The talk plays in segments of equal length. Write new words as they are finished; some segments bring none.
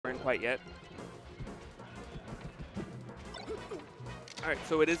quite yet. All right,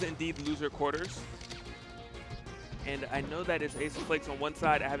 so it is indeed loser quarters. And I know that it's Ace of Flakes on one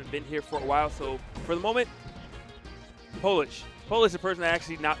side. I haven't been here for a while, so for the moment, Polish. Polish, the person that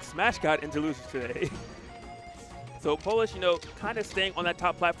actually knocked Smash God into losers today. So Polish, you know, kind of staying on that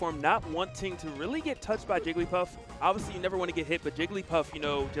top platform, not wanting to really get touched by Jigglypuff. Obviously, you never want to get hit, but Jigglypuff, you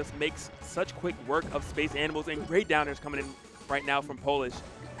know, just makes such quick work of space animals, and great downers coming in right now from Polish,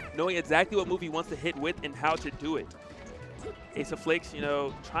 knowing exactly what move he wants to hit with and how to do it. Ace of Flakes, you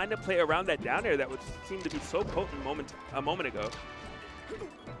know, trying to play around that down air that would seem to be so potent a moment ago.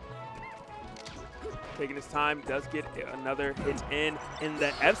 Taking his time, does get another hit in. And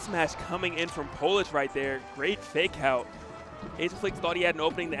the F smash coming in from Polish right there. Great fake out. Ace of Flakes thought he had an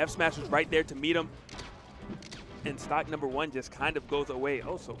opening. The F smash was right there to meet him. And stock number one just kind of goes away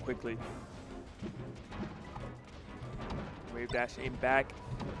oh so quickly. Wave dash aim back.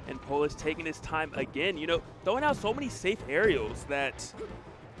 And Polish taking his time again. You know, throwing out so many safe aerials that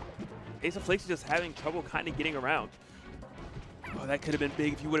Ace of Flakes is just having trouble kind of getting around. Oh, that could have been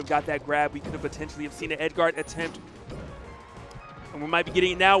big if you would have got that grab. We could have potentially have seen an Edguard attempt. And we might be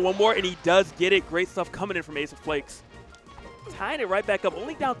getting it now. One more, and he does get it. Great stuff coming in from Ace of Flakes. Tying it right back up,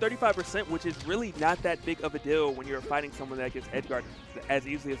 only down 35%, which is really not that big of a deal when you're fighting someone that gets Edguard as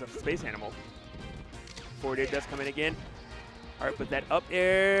easily as a space animal. Forward air does come in again. All right, but that up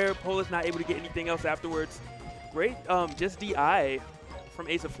air, Polish not able to get anything else afterwards. Great, just DI from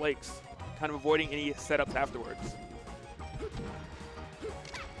Ace of Flakes, kind of avoiding any setups afterwards.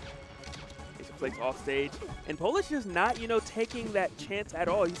 Ace of Flakes off stage, and Polish is not, you know, taking that chance at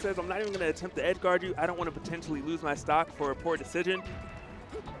all. He says, I'm not even going to attempt to edguard you. I don't want to potentially lose my stock for a poor decision.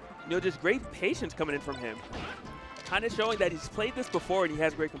 You know, just great patience coming in from him. Kind of showing that he's played this before and he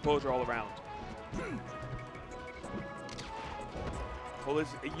has great composure all around. Polish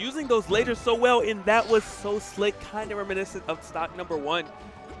using those lasers so well, and that was so slick, kind of reminiscent of stock number one.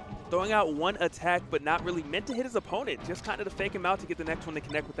 Throwing out one attack, but not really meant to hit his opponent, just kind of to fake him out to get the next one to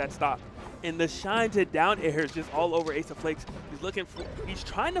connect with that stock. And the shine to down airs just all over Ace of Flakes. He's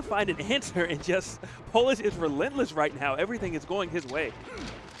trying to find an answer, and just Polish is relentless right now. Everything is going his way.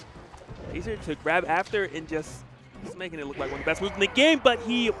 Laser to grab after, and just he's making it look like one of the best moves in the game, but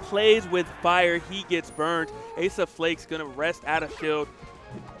he plays with fire. He gets burned. Ace of Flakes gonna rest out of shield.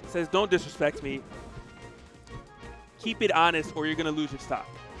 Says, don't disrespect me. Keep it honest or you're gonna lose your stock.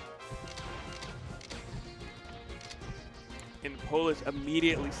 And Polish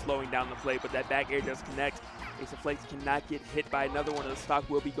immediately slowing down the play, but that back air does connect. Ace of Flakes cannot get hit by another one, of the stock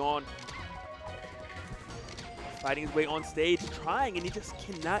will be gone. Fighting his way on stage, trying, and he just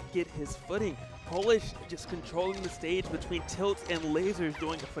cannot get his footing. Polish just controlling the stage between tilts and lasers,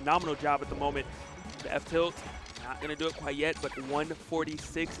 doing a phenomenal job at the moment. The F tilt, not going to do it quite yet, but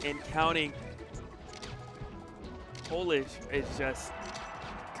 146 and counting. Polish is just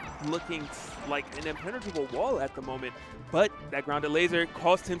looking like an impenetrable wall at the moment, but that grounded laser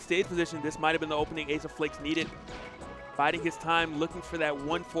cost him stage position. This might have been the opening Ace of Flakes needed. Biding his time, looking for that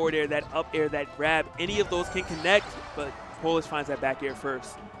one forward air, that up air, that grab. Any of those can connect, but Polish finds that back air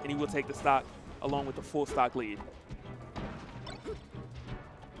first, and he will take the stock along with the full stock lead.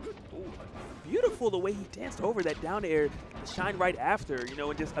 Ooh, beautiful the way he danced over that down air, the shine right after, you know,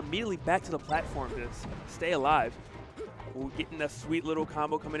 and just immediately back to the platform to stay alive. Ooh, getting a sweet little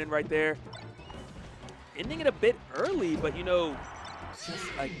combo coming in right there. Ending it a bit early, but, you know, just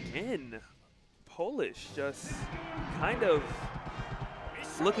again, Polish just kind of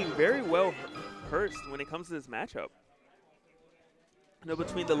looking very well versed when it comes to this matchup. You know,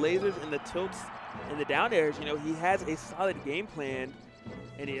 between the lasers and the tilts and the down airs, you know, he has a solid game plan,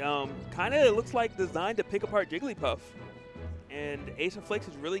 and he kind of looks like designed to pick apart Jigglypuff. And Ace of Flakes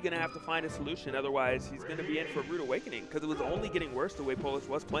is really going to have to find a solution, otherwise he's going to be in for a rude awakening, because it was only getting worse the way Polish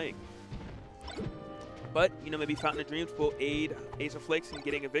was playing. But, you know, maybe Fountain of Dreams will aid Ace of Flakes in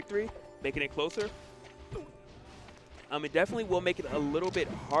getting a victory, making it closer. It definitely will make it a little bit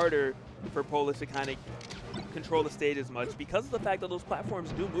harder for Polish to kind of control the stage as much, because of the fact that those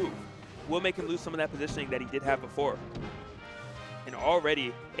platforms do move. Will make him lose some of that positioning that he did have before. And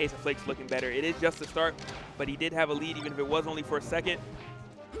already, Ace of Flakes looking better. It is just a start, but he did have a lead, even if it was only for a second.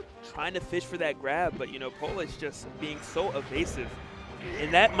 Trying to fish for that grab, but, you know, Polish just being so evasive.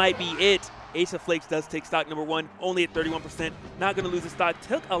 And that might be it. Ace of Flakes does take stock number one, only at 31%. Not going to lose the stock.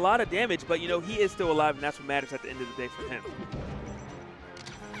 Took a lot of damage, but, you know, he is still alive, and that's what matters at the end of the day for him.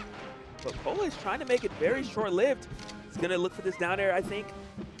 But Polish trying to make it very short-lived. He's going to look for this down air, I think.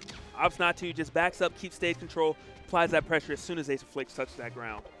 Opts not to, just backs up, keeps stage control, applies that pressure as soon as Ace of Flakes touches that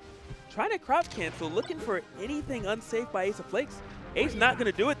ground. Trying to crouch cancel, looking for anything unsafe by Ace of Flakes. Ace not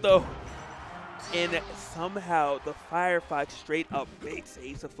going to do it, though. And somehow the Firefox straight up baits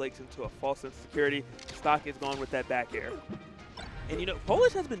Ace of Flakes into a false sense of security. Stock is gone with that back air. And, you know,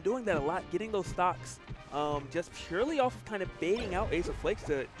 Polish has been doing that a lot, getting those stocks just purely off of kind of baiting out Ace of Flakes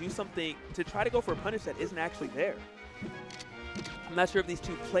to do something, to try to go for a punish that isn't actually there. I'm not sure if these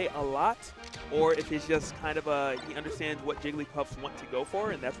two play a lot or if it's just kind of he understands what Jigglypuffs want to go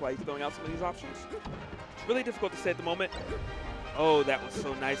for, and that's why he's throwing out some of these options. It's really difficult to say at the moment. Oh, that was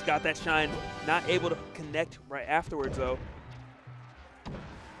so nice. Got that shine. Not able to connect right afterwards, though.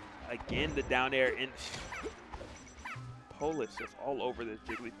 Again, the down air. And Polish just all over this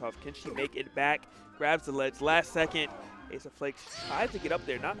Jigglypuff. Can she make it back? Grabs the ledge. Last second, Ace of Flakes tries to get up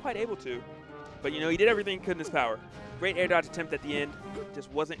there. Not quite able to. But, you know, he did everything he could in his power. Great air dodge attempt at the end.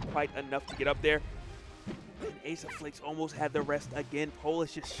 Just wasn't quite enough to get up there. And Ace of Flakes almost had the rest again.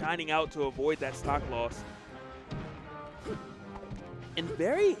 Polish just shining out to avoid that stock loss. And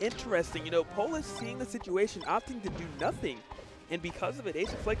very interesting, you know, Polish seeing the situation, opting to do nothing. And because of it,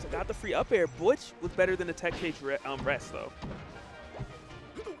 Ace of Flakes got the free up air, which was better than the tech stage rest, though.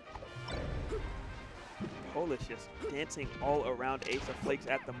 Polish just dancing all around Ace of Flakes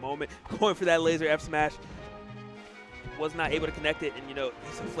at the moment. Going for that laser F smash. Was not able to connect it. And, you know,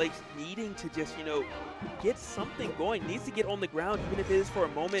 Ace of Flakes needing to just, you know, get something going. Needs to get on the ground, even if it is for a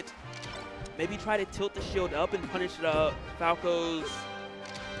moment. Maybe try to tilt the shield up and punish Falco's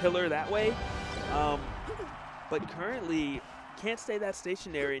pillar that way. But currently, can't stay that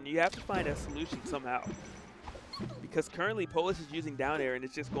stationary, and you have to find a solution somehow. Because currently, Polish is using down air, and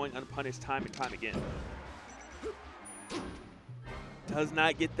it's just going unpunished time and time again. Does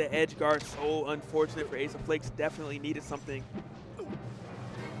not get the edge guard. So unfortunate for Ace of Flakes. Definitely needed something.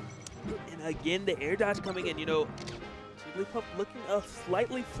 And again, the air dodge coming in, you know. Jigglypuff looking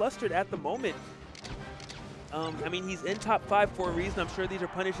slightly flustered at the moment. I mean, he's in top 5 for a reason. I'm sure these are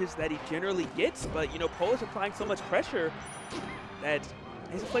punishes that he generally gets, but, you know, Polish applying so much pressure that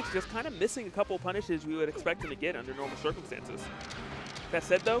Ace of Flakes just kind of missing a couple of punishes we would expect him to get under normal circumstances. That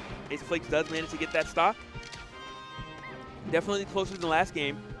said, though, Ace of Flakes does manage to get that stock. Definitely closer than the last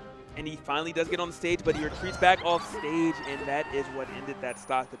game, and he finally does get on the stage, but he retreats back off stage, and that is what ended that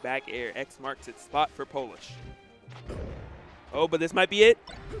stock. The back air X marks its spot for Polish. Oh, but this might be it.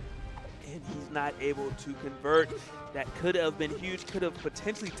 And he's not able to convert. That could have been huge, could have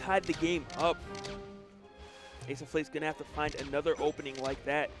potentially tied the game up. Ace of Flakes gonna have to find another opening like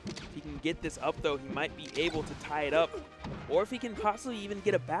that. If he can get this up, though, he might be able to tie it up. Or if he can possibly even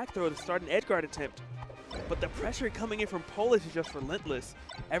get a back throw to start an edge guard attempt. But the pressure coming in from Polish is just relentless.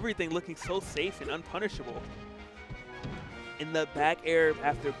 Everything looking so safe and unpunishable. In the back air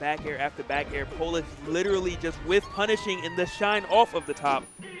after back air after back air, Polish literally just with punishing and the shine off of the top.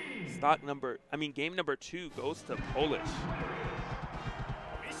 Game number 2 goes to Polish.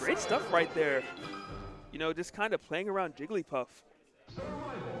 Great stuff right there. You know, just kind of playing around Jigglypuff.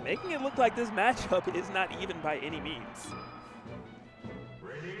 Making it look like this matchup is not even by any means.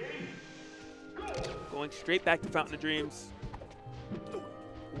 Going straight back to Fountain of Dreams,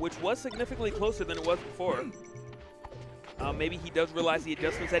 which was significantly closer than it was before. Maybe he does realize the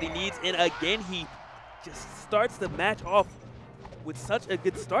adjustments that he needs, and again, he just starts the match off with such a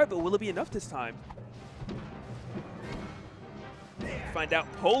good start, but will it be enough this time? Find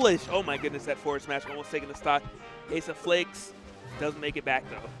out. Polish, oh my goodness, that forward smash almost taking the stock. Ace of Flakes doesn't make it back,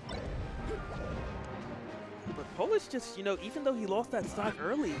 though. But Polish just, you know, even though he lost that stock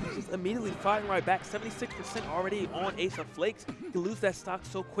early, he's just immediately fighting right back. 76% already on Ace of Flakes. He lose that stock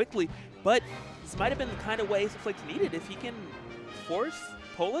so quickly. But this might have been the kind of way Ace of Flakes needed. If he can force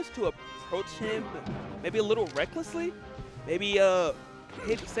Polish to approach him maybe a little recklessly, maybe, I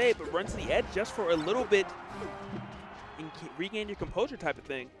hate to say it, but run to the edge just for a little bit and regain your composure type of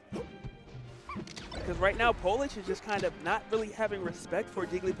thing. Because right now, Polish is just kind of not really having respect for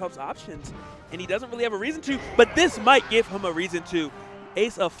Jigglypuff's options, and he doesn't really have a reason to, but this might give him a reason to.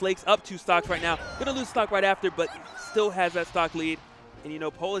 Ace of Flakes up 2 stocks right now. Gonna lose stock right after, but still has that stock lead. And, you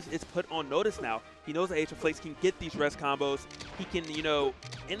know, Polish is put on notice now. He knows that Ace of Flakes can get these rest combos. He can, you know,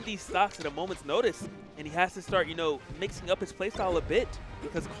 end these stocks at a moment's notice, and he has to start, you know, mixing up his playstyle a bit,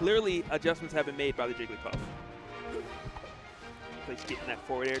 because clearly adjustments have been made by the Jigglypuff. Flakes getting that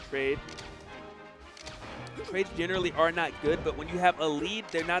forward air trade. Trades generally are not good, but when you have a lead,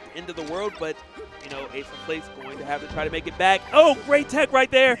 they're not the end of the world. But, you know, Ace of Flakes going to have to try to make it back. Oh, great tech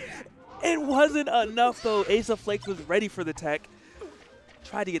right there. It wasn't enough, though. Ace of Flakes was ready for the tech.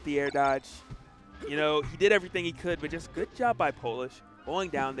 Tried to get the air dodge. You know, he did everything he could, but just good job by Polish. Going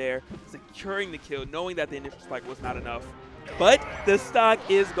down there, securing the kill, knowing that the initial spike was not enough. But the stock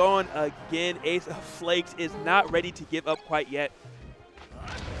is gone again. Ace of Flakes is not ready to give up quite yet.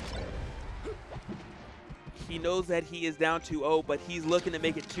 He knows that he is down 2-0, but he's looking to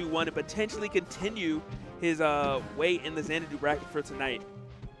make it 2-1 and potentially continue his way in the Xanadu bracket for tonight.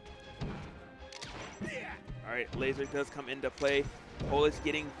 All right, laser does come into play. Polish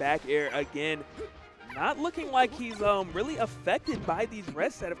getting back air again. Not looking like he's really affected by these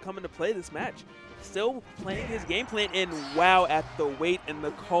rests that have come into play this match. Still playing his game plan, and wow, at the wait and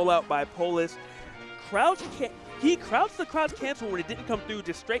the call out by Polish. He crouched the crouch cancel when it didn't come through,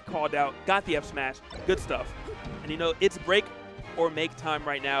 just straight called out, got the F smash. Good stuff. And you know, it's break or make time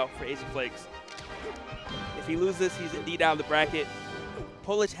right now for Ace of Flakes. If he loses, he's indeed out of the bracket.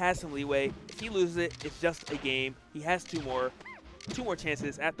 Polish has some leeway. If he loses it, it's just a game. He has two more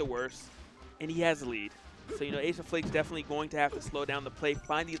chances at the worst, and he has the lead. So, you know, Ace of Flakes definitely going to have to slow down the play,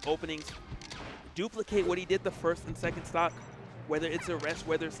 find these openings, duplicate what he did the first and second stock, whether it's a rest,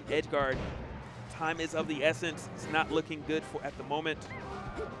 whether it's an edge guard. Time is of the essence. It's not looking good for at the moment.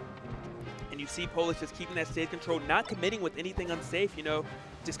 And you see Polish just keeping that stage control, not committing with anything unsafe, you know,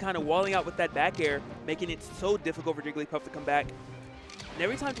 just kind of walling out with that back air, making it so difficult for Jigglypuff to come back. And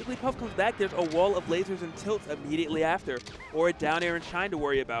every time Jigglypuff comes back, there's a wall of lasers and tilts immediately after, or a down air and shine to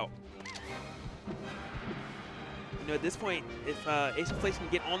worry about. You know, at this point, if Ace of Flakes can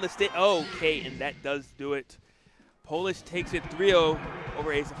get on the stage, okay, and that does do it. Polish takes it 3-0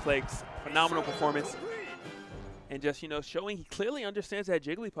 over Ace of Flakes. Phenomenal performance. And just, you know, showing he clearly understands that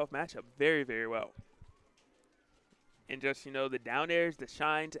Jigglypuff matchup very, very well. And just, you know, the down airs, the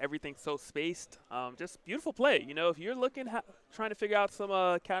shines, everything so spaced. Just beautiful play. You know, if you're trying to figure out some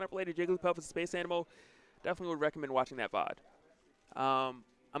counterplay to Jigglypuff as a space animal, definitely would recommend watching that VOD.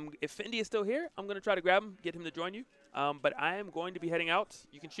 If Fendi is still here, I'm going to try to grab him, get him to join you. But I am going to be heading out.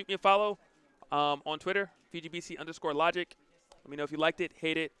 You can shoot me a follow on Twitter, VGBC_logic. Let me know if you liked it,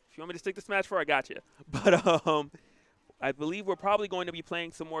 hate it. If you want me to stick to Smash 4, I got you. But I believe we're probably going to be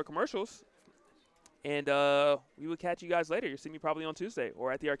playing some more commercials. And we will catch you guys later. You'll see me probably on Tuesday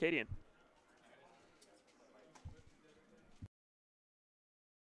or at the Arcadian.